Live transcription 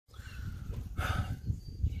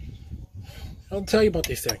I'll tell you about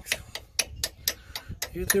these things.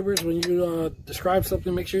 YouTubers, when you describe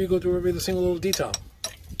something, make sure you go through every single little detail.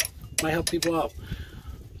 Might help people out.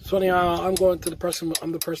 It's funny, I'm the person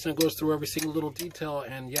that goes through every single little detail,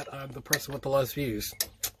 and yet I'm the person with the less views.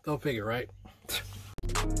 Go figure, right?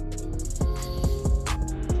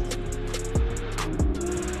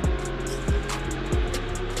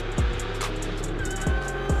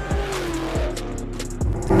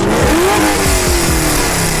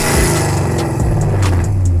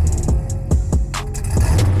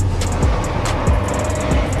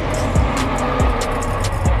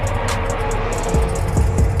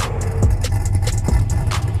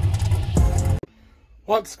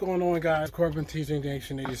 What's going on, guys? Kaurd from Thirdgen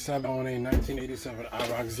Nation 87 on a 1987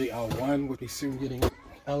 IROC-Z L1. We'll be soon getting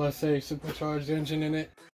LSA supercharged engine in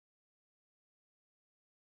it.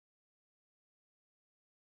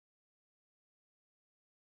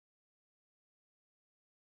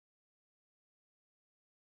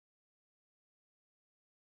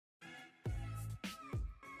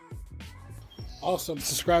 Also,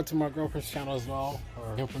 subscribe to my girlfriend's channel as well.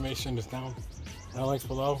 Her information is down in the links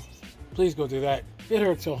below. Please go do that. Get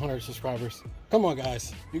her to 100 subscribers. Come on,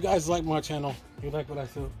 guys. You guys like my channel. You like what I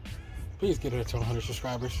do. Please get her to 100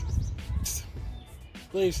 subscribers.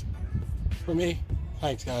 Please. For me.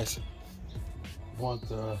 Thanks, guys. I want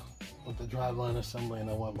the driveline assembly, and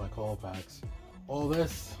I want my coil packs. All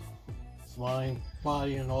this is mine.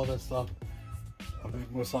 Body and all that stuff. I'll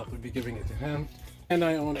most likely be giving it to him. And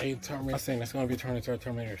I own a Terminator thing that's going to be turned into a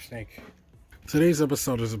Terminator snake. Today's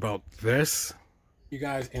episode is about this. You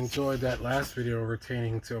guys enjoyed that last video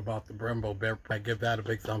pertaining to about the Brembo brake. I give that a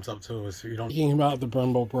big thumbs up too. If you don't thinking about the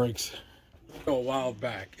Brembo brakes a while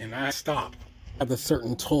back, and I stopped at the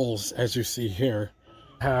certain tools, as you see here,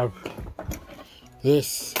 have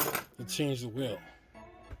this to change the wheel.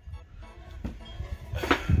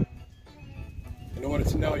 In order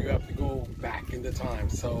to know, you have to go back into time.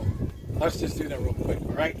 So let's just do that real quick.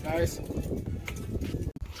 All right, guys.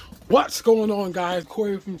 What's going on, guys?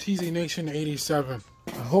 Kaurd from Thirdgen Nation 87.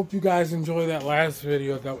 I hope you guys enjoyed that last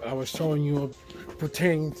video that I was showing you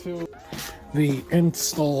pertaining to the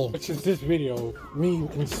install, which is this video, me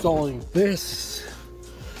installing this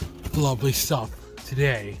lovely stuff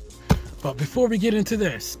today. But before we get into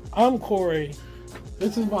this, I'm Kaurd.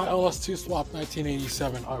 This is my LS2 swap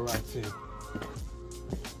 1987 IROC-Z.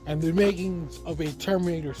 And the makings of a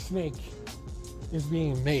Terminator snake is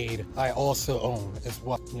being made. I also own as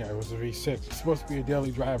well. Yeah, it was a V6. It's supposed to be a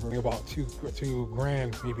daily driver, about two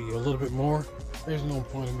grand, maybe a little bit more. There's no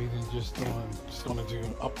point in me than just gonna do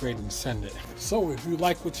an upgrade and send it. So if you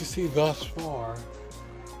like what you see thus far,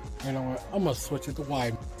 you know what, I'm gonna switch it to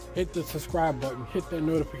wide. Hit the subscribe button, hit that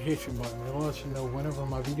notification button. It'll let you know whenever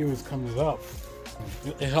my videos comes up.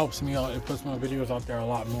 It helps me out. It puts my videos out there a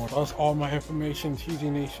lot more. Plus all my information,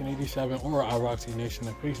 Thirdgen Nation 87 or IROC-Z Nation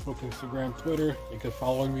on Facebook, Instagram, Twitter. You can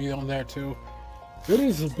follow me on there too. It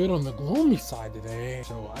is a bit on the gloomy side today,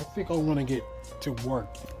 so I think I want to get to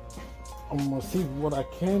work. I'm gonna see what I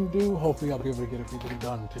can do. Hopefully I'll be able to get everything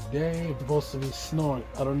done today. It's supposed to be snowing.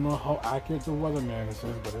 I don't know how accurate the weatherman is,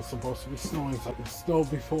 but it's supposed to be snowing. It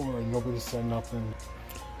snowed before and nobody said nothing.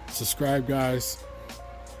 Subscribe, guys.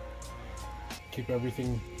 Keep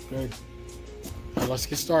everything good. Now let's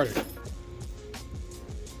get started.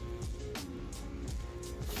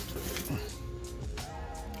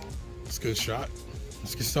 That's a good shot.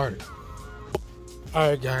 Let's get started.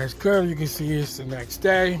 Alright, guys, clearly you can see it's the next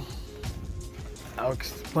day. I'll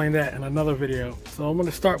explain that in another video. So I'm going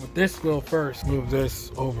to start with this wheel first. Move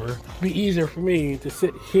this over. It'll be easier for me to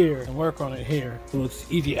sit here and work on it here, so it's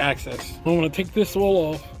easy access. I'm going to take this wheel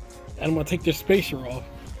off, and I'm going to take this spacer off,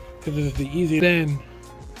 because it's the easiest. Then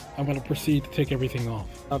I'm going to proceed to take everything off.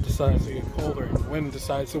 It decides to get colder and the wind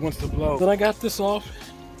decides it wants to blow. Then I got this off.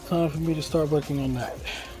 Time for me to start working on that.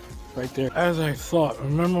 Right there. As I thought,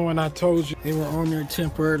 remember when I told you they were on there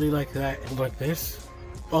temporarily like that and like this?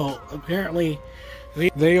 Well, apparently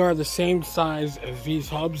they are the same size as these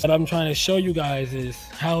hubs. What I'm trying to show you guys is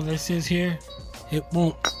how this is here. It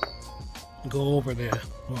won't go over there.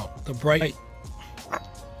 Well, the bright.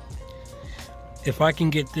 If I can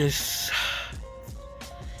get this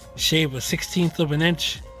shave a 1/16 of an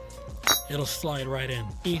inch, it'll slide right in.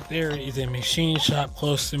 There is a machine shop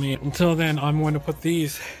close to me. Until then, I'm going to put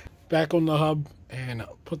these back on the hub and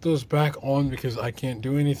put those back on, because I can't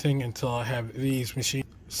do anything until I have these machine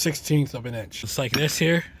 1/16 of an inch. It's like this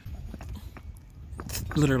here.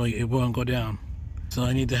 Literally, it won't go down. So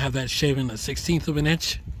I need to have that shaving a 1/16 of an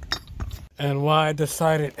inch. And why I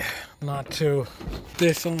decided not to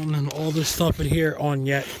this on and all this stuff in here on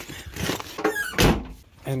yet,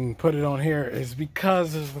 and put it on here is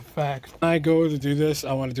because of the fact when I go to do this,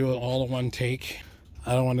 I want to do it all in one take.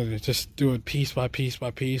 I don't want to just do it piece by piece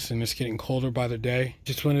by piece, and it's getting colder by the day.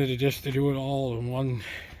 Just wanted to do it all in one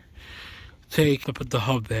take. To put the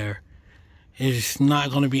hub there, it's not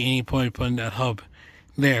going to be any point putting that hub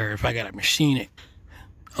there if I gotta machine it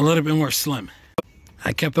a little bit more slim.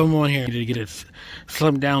 I kept them on here to get it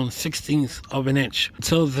slimmed down 1/16 of an inch.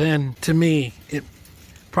 Until then, to me, it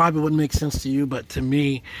probably wouldn't make sense to you, but to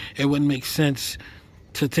me, it wouldn't make sense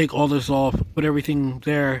to take all this off, put everything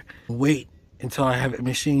there, wait until I have it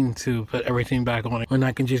machined to put everything back on it. When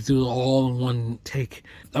I can just do it all in one take.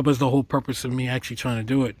 That was the whole purpose of me actually trying to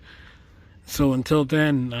do it. So until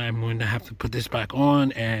then, I'm going to have to put this back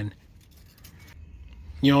on, and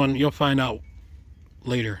you'll find out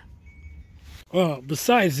later. Well,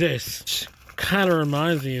 besides this, kind of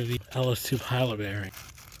reminds me of the LS2 pilot bearing.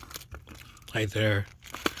 Right there.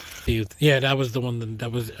 Yeah, that was the one,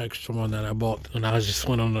 that was the extra one that I bought when I just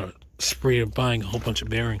went on a spree of buying a whole bunch of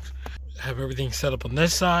bearings. I have everything set up on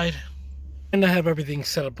this side, and I have everything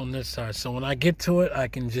set up on this side. So when I get to it, I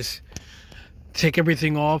can just take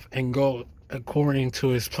everything off and go according to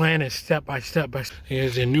his plan, is step by step.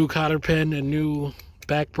 Here's a new cotter pin, a new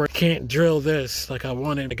back brake. Can't drill this like I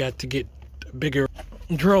wanted. I got to get bigger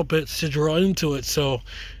drill bits to drill into it, so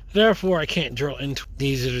therefore I can't drill into.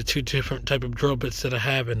 These are the two different type of drill bits that I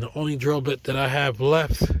have, and the only drill bit that I have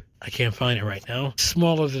left, I can't find it right now,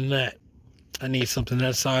 smaller than that. I need something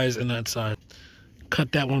that size and that size.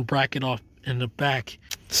 Cut that one bracket off in the back.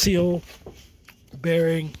 Seal,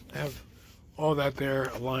 bearing, I have all that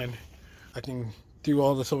there aligned. I can do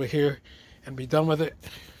all this over here and be done with it.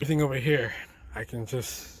 Everything over here, I can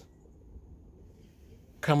just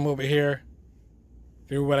come over here,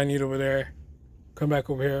 do what I need over there, come back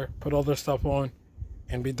over here, put all this stuff on,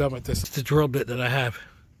 and be done with this. It's the drill bit that I have.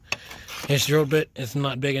 This drill bit is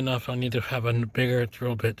not big enough. I need to have a bigger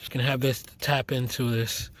drill bit. Just gonna have this to tap into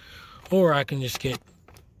this, or I can just get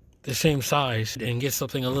the same size and get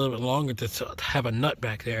something a little bit longer to have a nut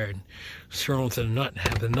back there and throw into the nut and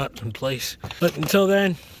have the nut in place. But until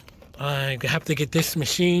then, I have to get this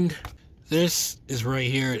machined. This is right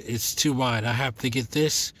here. It's too wide. I have to get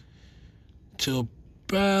this to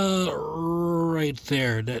about right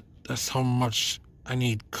there. That's how much I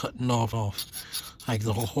need cutting off. Like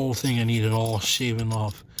the whole thing, I need it all shaven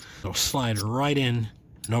off. It'll slide right in,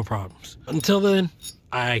 no problems. Until then,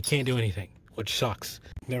 I can't do anything, which sucks.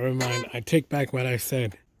 Never mind, I take back what I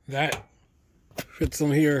said. That fits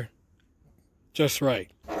on here just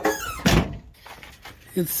right.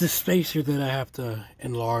 It's the spacer that I have to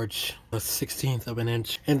enlarge a 1/16 of an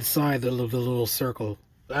inch inside the little circle.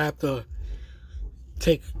 I have to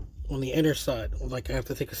take on the inner side, like I have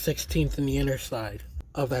to take a 1/16 in the inner side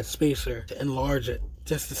of that spacer to enlarge it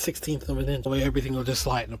just a 1/16 of an inch. The way everything will just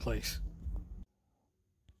slide into place.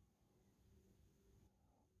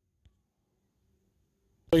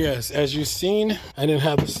 So yes, as you've seen, I didn't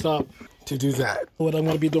have to stop to do that. What I'm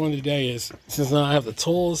going to be doing today is, since now I have the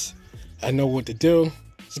tools, I know what to do.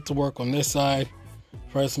 Get to work on this side.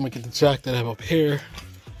 First, I'm going to get the jack that I have up here,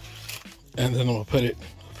 and then I'm going to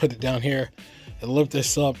put it down here and lift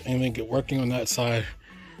this up, and then get working on that side,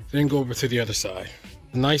 then go over to the other side.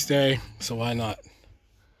 A nice day, so why not?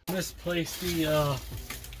 Misplaced the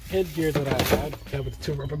headgear that I had with the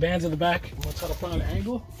two rubber bands in the back. I'm going to try to find an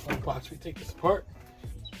angle. I'll possibly take this apart.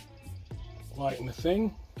 Lighten the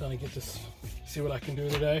thing, trying to get this, see what I can do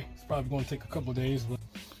today. It's probably going to take a couple of days, but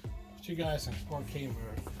you guys in 4K mode.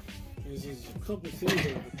 There's a couple of things that I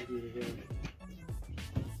have to do today.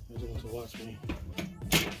 I just want to watch me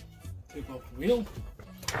take off the wheel.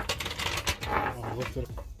 I'll lift it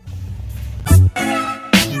up.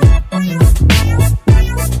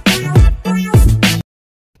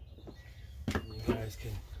 You guys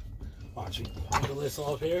can watch me pull this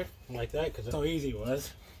off here like that, because that's how easy it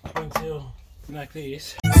was. I'm going to connect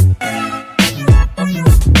these.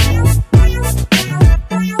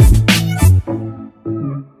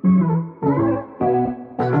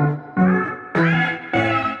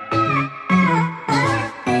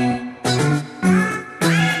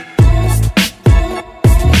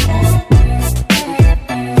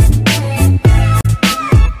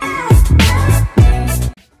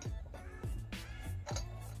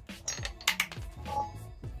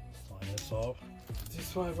 Off.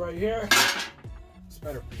 This one right here, it's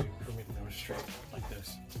better for me to demonstrate like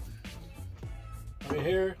this. Right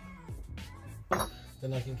here,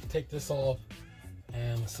 then I can take this off,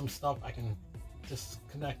 and some stuff I can just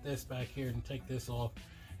connect this back here and take this off,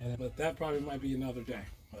 and but that probably might be another day.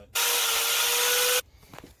 But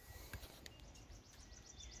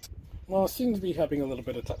Well, it seems to be having a little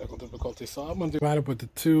bit of technical difficulty, so I'm going to divide it with the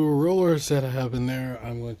 2 rollers that I have in there.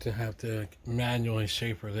 I'm going to have to manually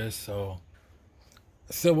shaper this, so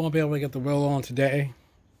I still won't be able to get the wheel on today.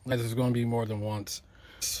 This is going to be more than once.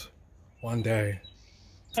 One day.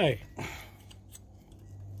 Hey.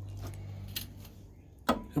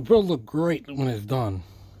 It will look great when it's done.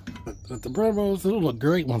 But the Brevos, it'll look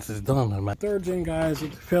great once it's done. And my Thirdgen guys,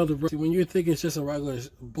 it failed to. When you think it's just a regular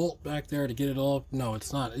bolt back there to get it off, no,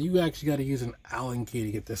 it's not. You actually got to use an Allen key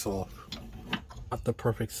to get this off. Not the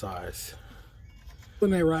perfect size.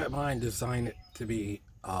 When they right mind design it to be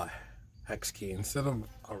a hex key instead of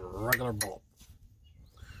a regular bolt.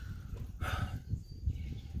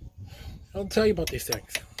 I'll tell you about these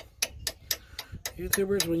things.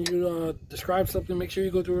 YouTubers, when you describe something, make sure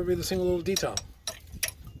you go through every single little detail.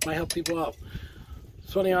 Might help people out.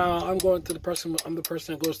 It's funny, I'm the person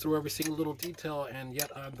that goes through every single little detail, and yet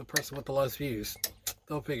I'm the person with the less views.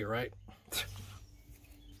 Go figure, right?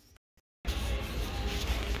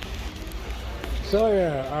 So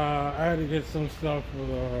yeah, I had to get some stuff for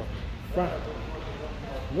the front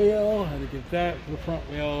wheel. I had to get that for the front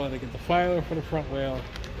wheel. I had to get the filer for the front wheel,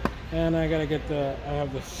 and I gotta get I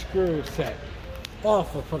have the screw set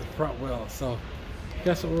off for the front wheel. So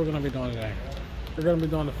guess what we're gonna be doing today? We're going to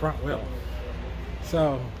be doing the front wheel.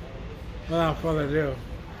 So, without further ado,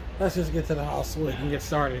 let's just get to the house so we can get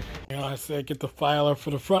started. You know, I said get the filer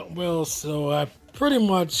for the front wheel, so I pretty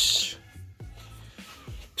much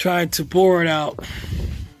tried to bore it out.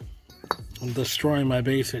 I'm destroying my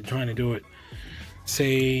basement trying to do it.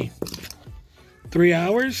 Say 3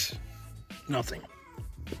 hours? Nothing.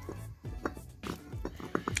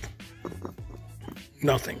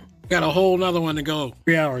 Nothing. Got a whole nother one to go.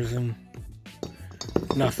 3 hours and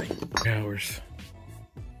nothing. Hours.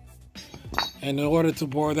 And in order to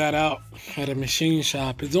bore that out at a machine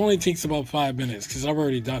shop, it only takes about 5 minutes because I've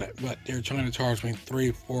already done it, but they're trying to charge me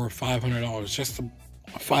 $300, $400, $500 just a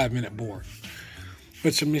 5-minute bore,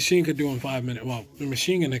 which a machine could do in 5 minutes. Well, the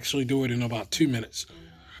machine can actually do it in about 2 minutes.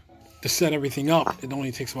 To set everything up, it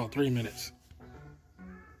only takes about 3 minutes.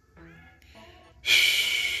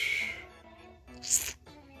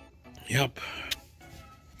 Yep.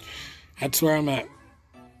 That's where I'm at.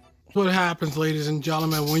 What happens, ladies and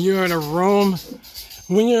gentlemen, when you're in a room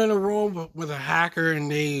with a hacker and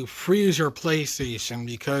they freeze your PlayStation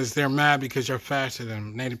because they're mad because you're faster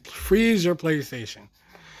than them. They freeze your PlayStation.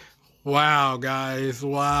 Wow, guys.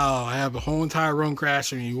 Wow. I have a whole entire room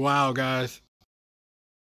crashing me. Wow, guys.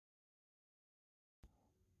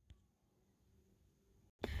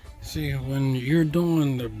 See, when you're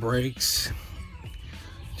doing the brakes,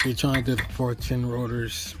 you're trying to do the 410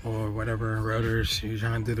 rotors or whatever rotors, you're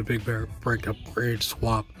trying to do the big brake upgrade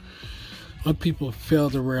swap. What people fail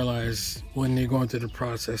to realize when they're going through the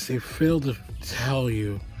process, they fail to tell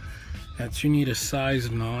you that you need a size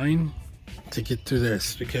 9 to get through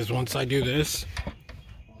this. Because once I do this,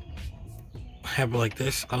 I have it like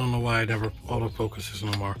this. I don't know why I never autofocuses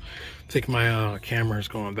no more. I think my camera is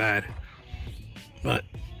going bad. But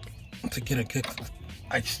to get a kick,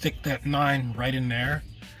 I stick that 9 right in there.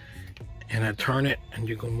 And I turn it, and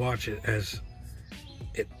you can watch it as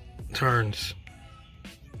it turns.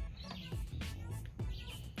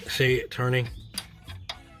 See it turning?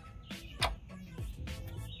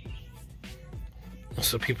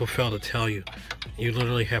 So people fail to tell you. You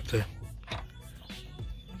literally have to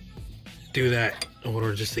do that in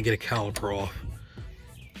order just to get a caliper off.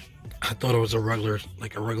 I thought it was a regular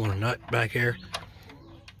nut back here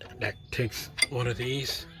that takes one of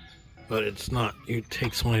these. But it's not. It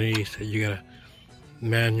takes one of these and you gotta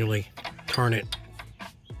manually turn it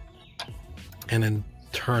and then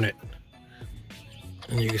turn it,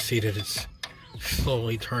 and you can see that it's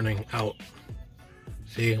slowly turning out.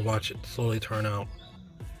 See, watch it slowly turn out.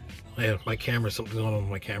 Yeah, my camera, something's going on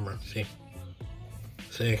with my camera. See,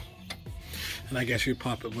 and I guess you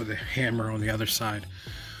pop it with a hammer on the other side,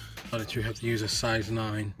 but you have to use a size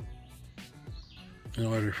 9 in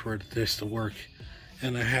order for this to work.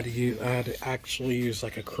 And I had to actually use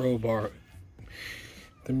like a crowbar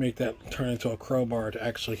to make that turn into a crowbar to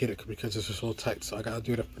actually hit it because it's so tight. So I gotta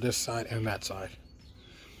do that for this side and that side.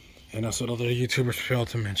 And that's what other YouTubers fail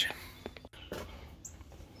to mention.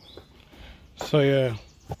 So yeah,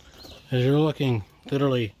 as you're looking,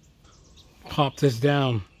 literally pop this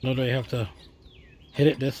down. Literally have to hit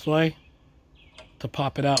it this way to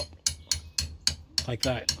pop it out like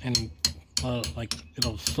that, and like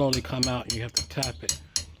it'll slowly come out. You have to tap it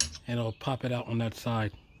and it'll pop it out on that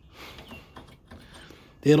side.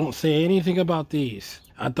 They don't say anything about these.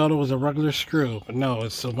 I thought it was a regular screw, but no,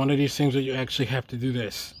 it's one of these things that you actually have to do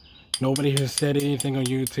this. Nobody has said anything on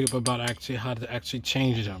YouTube about actually how to actually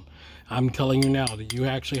change them. I'm telling you now that you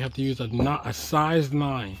actually have to use a size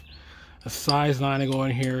 9. A size 9 to go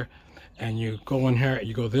in here, and you go in here,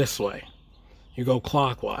 you go this way. You go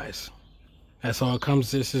clockwise. That's all it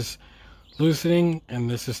comes. This is loosening and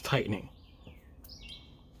this is tightening.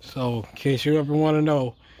 So in case you ever want to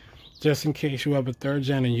know, just in case you have a 3rd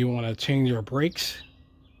gen and you want to change your brakes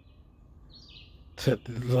to,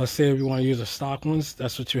 let's say if you want to use the stock ones,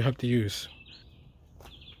 that's what you have to use.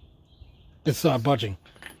 It's not budging.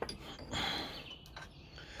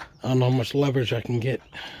 I don't know how much leverage I can get.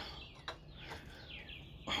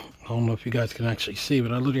 I don't know if you guys can actually see,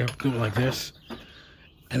 but I literally have to do it like this.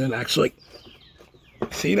 And then actually,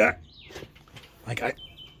 see that? Like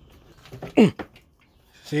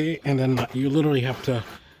see? And then you literally have to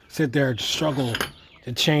sit there and struggle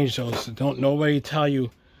to change those. So don't nobody tell you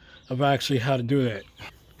about actually how to do that.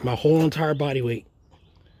 My whole entire body weight.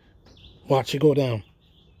 Watch it go down.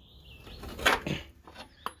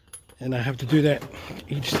 And I have to do that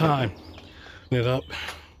each time. It up.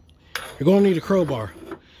 You're going to need a crowbar.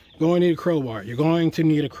 You're going to need a crowbar. You're going to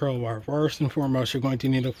need a crowbar. First and foremost, you're going to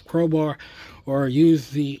need a crowbar, or use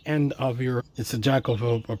the end of your, it's a jack of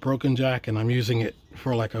a broken jack, and I'm using it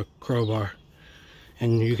for like a crowbar.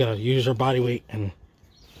 And you gotta use your body weight and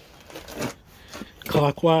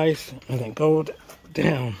clockwise, and then go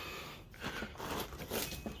down.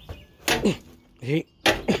 See?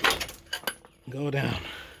 Go down.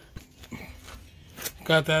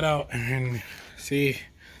 Got that out, and see,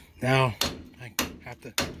 now I have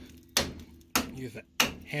to use that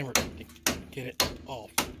hammer to get it off.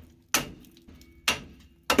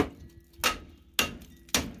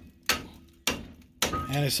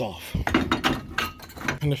 And it's off.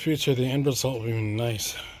 In the future, the end result will be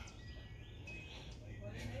nice.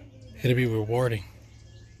 It'll be rewarding.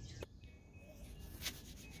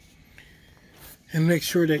 And make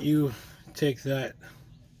sure that you take this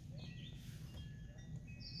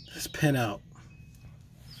pin out.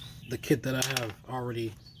 The kit that I have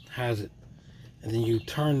already has it. And then you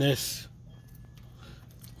turn this.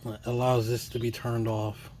 It allows this to be turned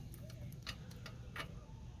off.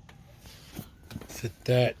 Sit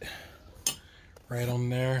that right on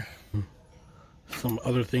there. Some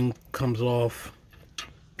other thing comes off.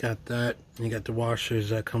 Got that. And you got the washers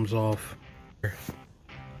that comes off.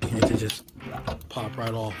 You need to just pop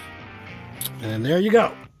right off. And then there you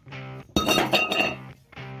go.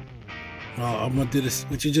 I'm gonna do this,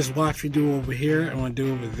 what you just watched me do over here, I'm gonna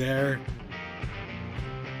do over there.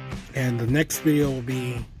 And the next video will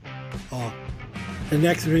be, the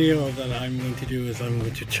next video that I'm going to do is I'm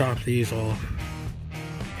going to chop these off.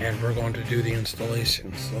 And we're going to do the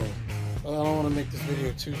installation. So I don't want to make this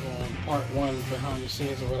video too long. Part 1 behind the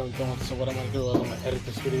scenes of what I'm doing. So what I'm going to do is I'm going to edit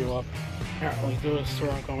this video up. Apparently do it so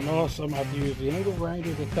I'm going off. So I'm going to have to use the angle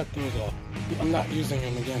grinder to cut those off. I'm not using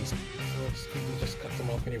them again. So just cut them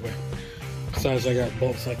off anyway. Besides, I got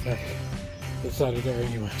bolts like that inside of there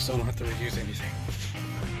anyway, so I don't have to reuse anything.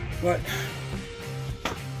 But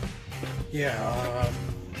yeah,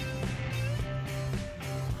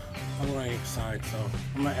 I'm running inside, so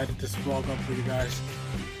I'm gonna edit this vlog up for you guys.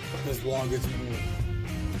 This vlog has been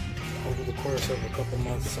over the course of a couple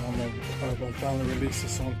months, so I'm gonna finally release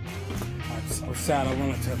this one. I was sad. I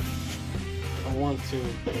want to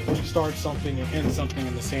start something and end something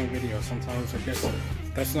in the same video. Sometimes I guess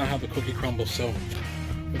that's not how the cookie crumbles. So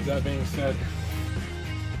with that being said,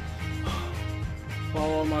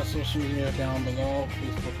 follow my social media down below: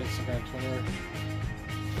 Facebook, Instagram, Twitter.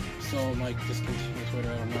 So like discontinue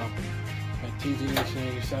Twitter, I don't know. Like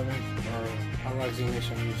TZNation87 or IROC-Z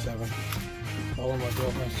Nation 87. Follow my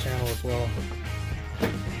girlfriend's channel as well.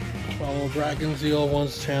 Follow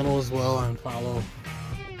Dragon01's channel as well, and follow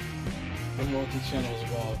the multi-channel as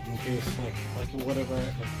well, in case like whatever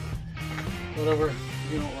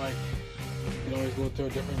you don't like, you can always go to a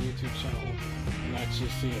different YouTube channel and actually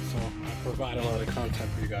see it. So I provide a lot of content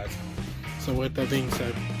for you guys. So with that being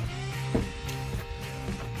said,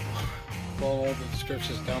 follow all the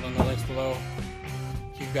descriptions down in the links below.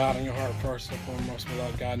 Keep God in your heart first and foremost.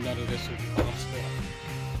 Without God, none of this would be possible.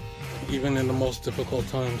 Even in the most difficult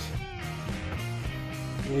times.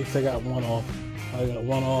 At least I got one off. I got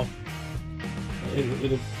one off.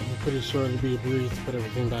 I'm pretty sure it'll be a breeze to put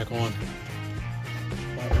everything back on.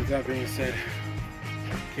 With that being said,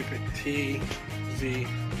 keep it TZ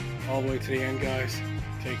all the way to the end, guys.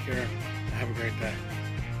 Take care. Have a great day.